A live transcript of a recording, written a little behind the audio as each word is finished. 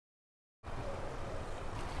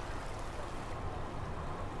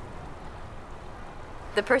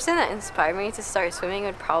The person that inspired me to start swimming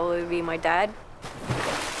would probably be my dad.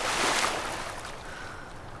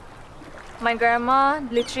 My grandma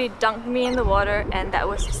literally dunked me in the water, and that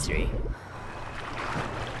was history.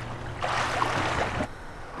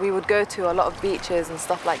 We would go to a lot of beaches and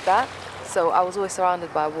stuff like that, so I was always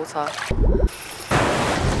surrounded by water.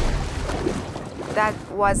 That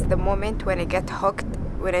was the moment when I got hooked,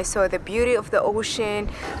 when I saw the beauty of the ocean,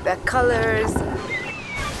 the colors.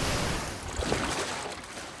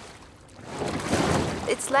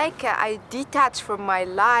 It's like I detach from my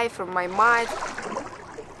life, from my mind.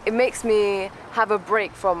 It makes me have a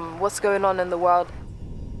break from what's going on in the world.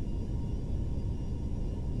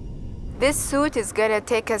 This suit is gonna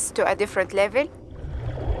take us to a different level.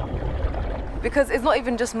 Because it's not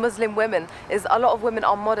even just Muslim women, it's a lot of women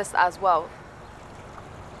are modest as well.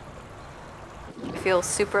 It feels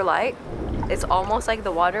super light. It's almost like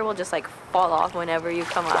the water will just like fall off whenever you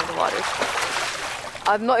come out of the water.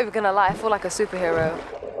 I'm not even gonna lie, I feel like a superhero.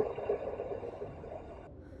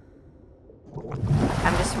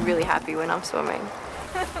 I'm just really happy when I'm swimming.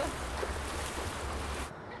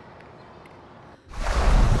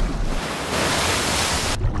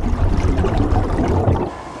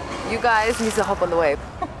 You guys need to hop on the wave.